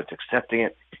Dave Roberts accepting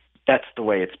it, that's the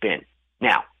way it's been.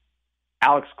 Now,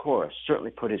 Alex Cora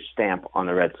certainly put his stamp on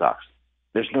the Red Sox.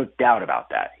 There's no doubt about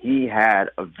that. He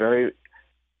had a very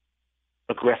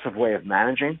aggressive way of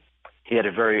managing. He had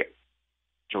a very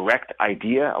direct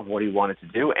idea of what he wanted to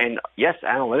do. And yes,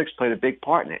 analytics played a big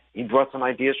part in it. He brought some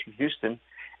ideas from Houston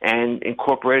and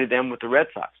incorporated them with the Red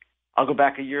Sox. I'll go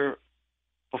back a year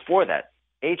before that.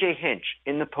 A.J. Hinch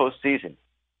in the postseason.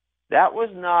 That was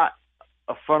not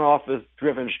a front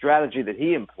office-driven strategy that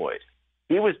he employed.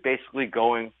 He was basically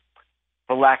going,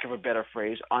 for lack of a better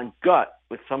phrase, on gut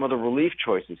with some of the relief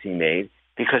choices he made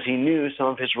because he knew some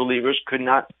of his relievers could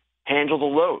not handle the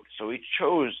load. So he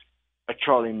chose a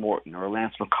Charlie Morton or a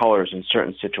Lance McCullers in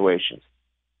certain situations.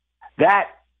 That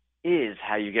is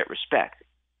how you get respect.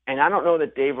 And I don't know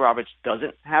that Dave Roberts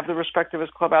doesn't have the respect of his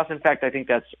clubhouse. In fact, I think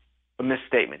that's a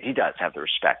misstatement. He does have the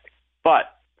respect. But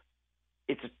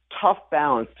it's a tough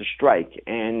balance to strike,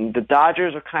 and the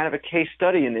Dodgers are kind of a case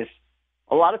study in this.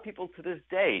 A lot of people to this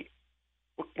day,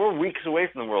 we're weeks away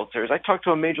from the World Series. I talked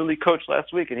to a Major League coach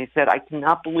last week, and he said, I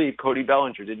cannot believe Cody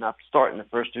Bellinger did not start in the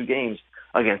first two games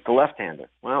against the left-hander.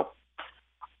 Well,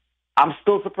 I'm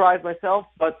still surprised myself,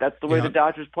 but that's the way the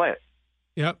Dodgers play it.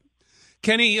 Yep.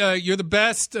 Kenny, you're the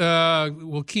best.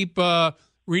 We'll keep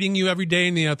reading you every day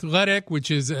in The Athletic, which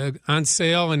is on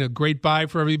sale and a great buy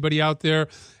for everybody out there.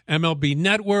 MLB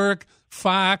Network,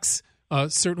 Fox,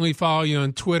 certainly follow you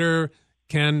on Twitter,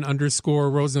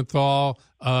 Ken_Rosenthal,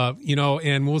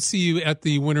 and we'll see you at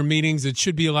the winter meetings. It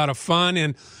should be a lot of fun,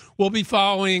 and we'll be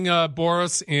following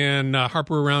Boris and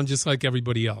Harper around just like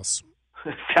everybody else.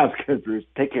 Sounds good, Bruce.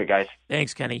 Take care, guys.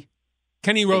 Thanks, Kenny.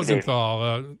 Kenny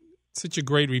Rosenthal, such a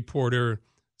great reporter.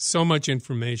 So much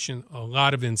information, a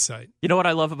lot of insight. You know what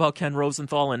I love about Ken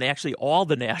Rosenthal and actually all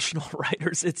the national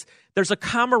writers? There's a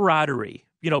camaraderie,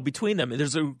 between them.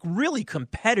 There's a really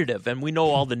competitive, and we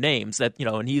know all the names that,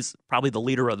 and he's probably the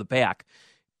leader of the pack.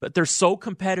 But they're so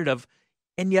competitive,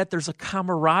 and yet there's a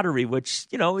camaraderie, which,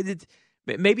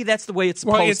 maybe that's the way it's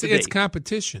supposed to be. It's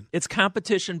competition. It's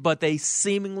competition, but they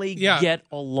seemingly get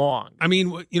along. I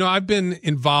mean, I've been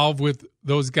involved with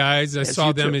those guys. I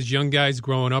saw them as young guys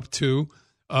growing up, too.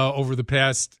 Over the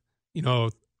past,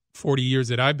 40 years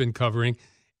that I've been covering.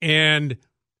 And,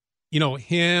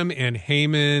 him and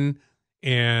Heyman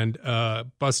and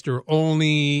Buster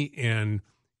Olney and,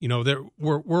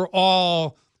 we're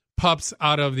all pups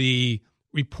out of the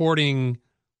reporting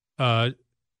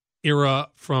era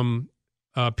from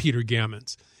Peter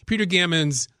Gammons. Peter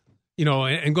Gammons,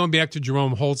 and going back to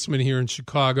Jerome Holtzman here in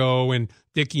Chicago and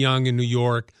Dick Young in New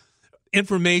York,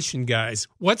 information guys.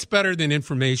 What's better than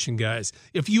information guys?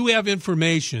 If you have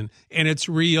information and it's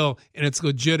real and it's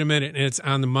legitimate and it's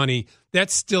on the money,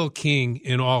 that's still king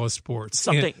in all of sports.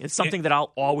 It's something that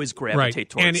I'll always gravitate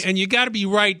towards. And you got to be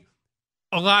right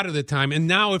a lot of the time. And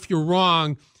now if you're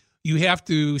wrong, you have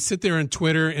to sit there on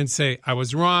Twitter and say, I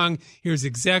was wrong. Here's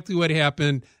exactly what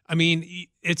happened. I mean,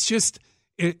 it's just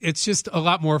a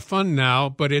lot more fun now,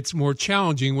 but it's more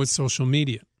challenging with social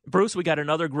media. Bruce, we got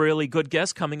another really good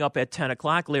guest coming up at 10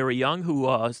 o'clock, Larry Young, who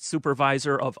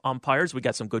supervisor of umpires. We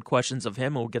got some good questions of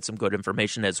him, and we'll get some good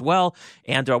information as well.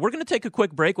 And we're going to take a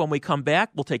quick break. When we come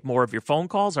back, we'll take more of your phone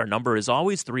calls. Our number is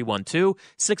always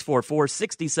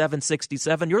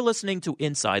 312-644-6767. You're listening to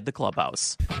Inside the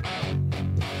Clubhouse.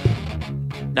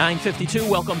 9:52,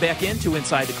 welcome back into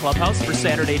Inside the Clubhouse for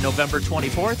Saturday, November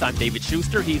 24th. I'm David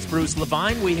Schuster. He's Bruce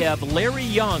Levine. We have Larry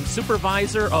Young,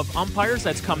 supervisor of umpires.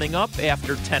 That's coming up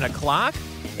after 10 o'clock.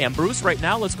 And Bruce, right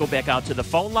now, let's go back out to the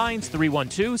phone lines,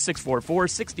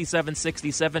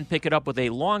 312-644-6767. Pick it up with a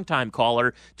longtime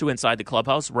caller to Inside the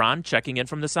Clubhouse, Ron, checking in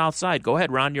from the South Side. Go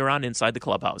ahead, Ron, you're on Inside the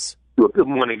Clubhouse. Well, good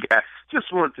morning, guys.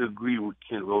 Just wanted to agree with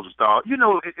Ken Rosenthal. You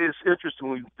know, it's interesting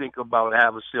when you think about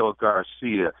Avisail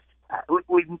Garcia.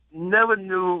 We never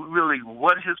knew really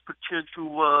what his potential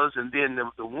was, and then there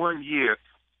was the 1 year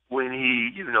when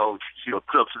he,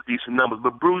 put up some decent numbers.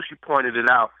 But Bruce, you pointed it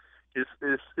out.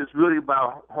 It's really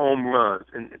about home runs,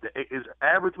 and his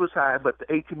average was high, but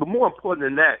the 18. But more important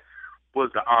than that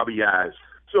was the RBIs.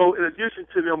 So in addition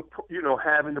to them,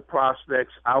 having the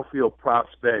prospects, outfield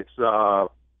prospects,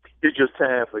 it's just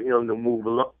time for him to move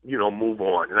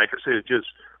on. And like I said, just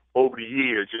over the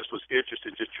years, just was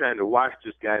interested, just trying to watch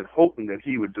this guy and hoping that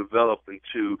he would develop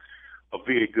into a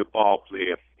very good ball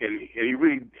player, and he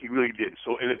really did.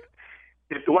 So, and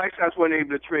if the White Sox weren't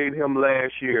able to trade him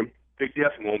last year, they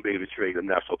definitely won't be able to trade him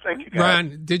now. So thank you, guys.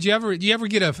 Ron, did you ever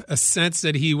get a sense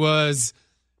that he was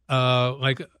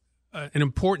an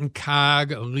important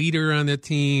cog, a leader on the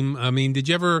team? I mean, did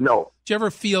you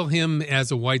ever feel him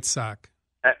as a White Sox?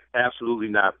 Absolutely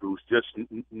not, Bruce. Just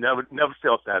never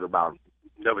felt that about him.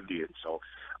 Never did. So,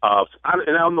 I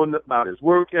don't know about his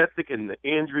work ethic and the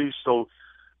injuries. So,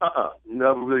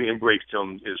 never really embraced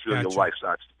him as really a White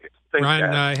Sox. Thanks,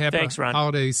 Ron, Thanks, Ron.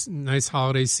 Nice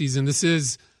holiday season. This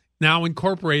is now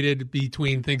incorporated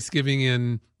between Thanksgiving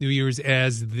and New Year's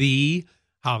as the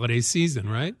holiday season,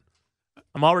 right?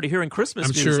 I'm already hearing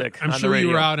Christmas music. I'm sure you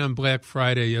were out on Black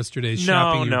Friday yesterday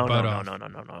shopping your butt off.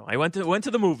 No. I went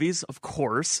to the movies, of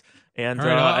course, and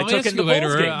right, I took in the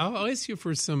Bulls game. I'll ask you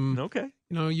for some. Okay.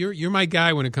 You're my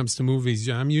guy when it comes to movies.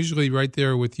 I'm usually right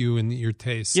there with you in your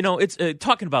taste. It's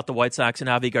talking about the White Sox and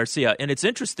Avi Garcia, and it's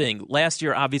interesting. Last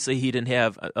year, obviously, he didn't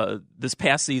have this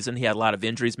past season. He had a lot of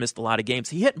injuries, missed a lot of games.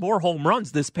 He hit more home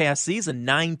runs this past season,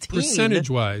 19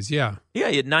 percentage-wise. Yeah, he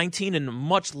had 19 in a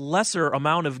much lesser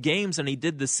amount of games than he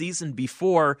did the season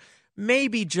before.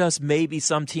 Maybe, just maybe,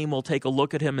 some team will take a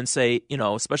look at him and say,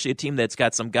 especially a team that's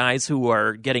got some guys who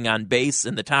are getting on base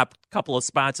in the top couple of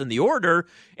spots in the order,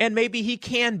 and maybe he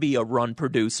can be a run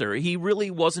producer. He really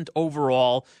wasn't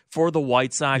overall for the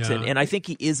White Sox, and I think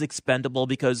he is expendable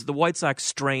because the White Sox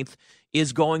strength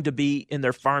is going to be in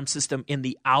their farm system in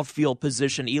the outfield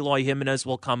position. Eloy Jimenez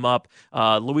will come up,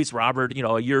 Luis Robert,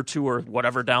 a year or two or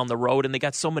whatever down the road, and they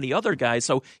got so many other guys.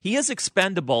 So he is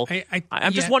expendable.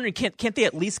 I'm just wondering, can't they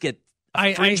at least get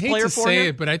a fringe player for him? I hate to say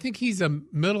it, but I think he's a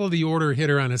middle-of-the-order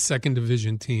hitter on a second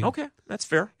division team. Okay, that's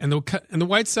fair. And the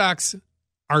White Sox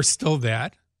are still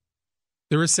that.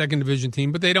 They're a second division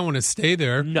team, but they don't want to stay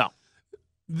there. No.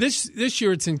 This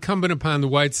year it's incumbent upon the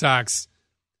White Sox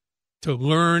to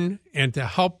learn and to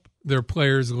help their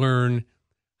players learn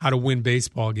how to win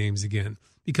baseball games again.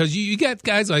 Because you got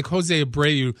guys like Jose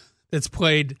Abreu that's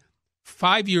played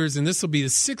 5 years, and this will be the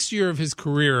 6th year of his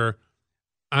career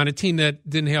on a team that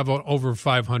didn't have an over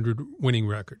 500 winning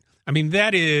record. I mean,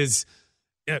 that is,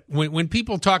 when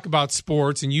people talk about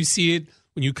sports, and you see it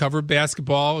when you cover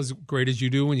basketball as great as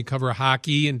you do, when you cover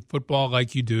hockey and football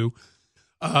like you do,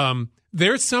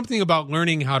 there's something about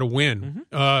learning how to win.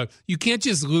 Mm-hmm. You can't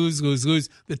just lose.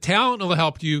 The talent will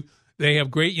help you. They have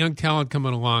great young talent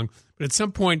coming along. But at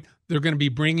some point, they're going to be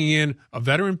bringing in a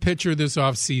veteran pitcher this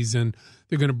offseason.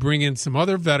 They're going to bring in some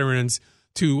other veterans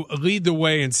to lead the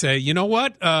way and say, you know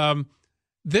what?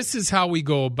 This is how we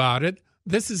go about it.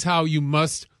 This is how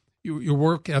your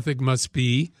work ethic must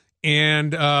be.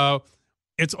 And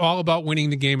it's all about winning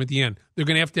the game at the end. They're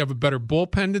going to have a better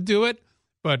bullpen to do it.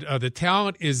 But the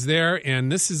talent is there,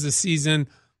 and this is the season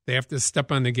they have to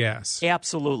step on the gas.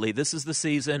 Absolutely. This is the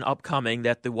season upcoming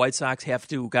that the White Sox have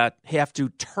to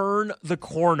turn the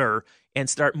corner and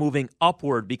start moving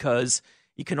upward, because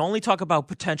you can only talk about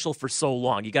potential for so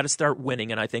long. You got to start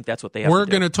winning, and I think that's what they have to do. We're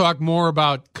going to talk more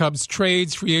about Cubs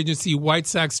trades, free agency, White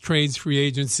Sox trades, free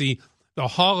agency, the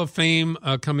Hall of Fame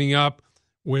coming up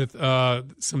with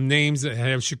some names that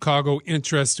have Chicago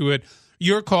interest to it.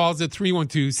 Your calls at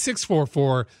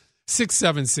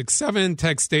 312-644-6767.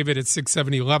 Text David at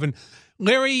 67011.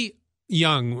 Larry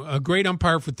Young, a great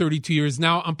umpire for 32 years,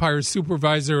 now umpire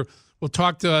supervisor, will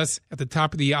talk to us at the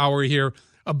top of the hour here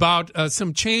about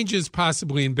some changes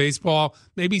possibly in baseball,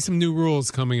 maybe some new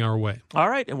rules coming our way. All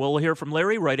right, and we'll hear from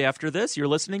Larry right after this. You're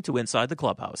listening to Inside the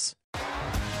Clubhouse.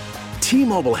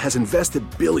 T-Mobile has invested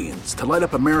billions to light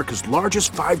up America's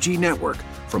largest 5G network,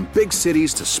 from big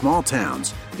cities to small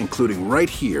towns, including right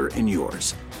here in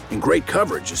yours. And great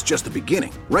coverage is just the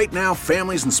beginning. Right now,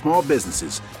 families and small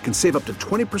businesses can save up to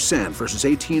 20% versus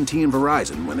AT&T and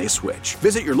Verizon when they switch.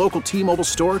 Visit your local T-Mobile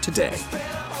store today.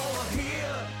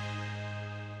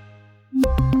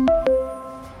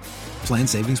 Plan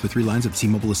savings with 3 lines of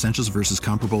T-Mobile Essentials versus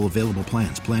comparable available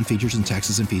plans. Plan features and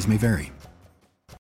taxes and fees may vary.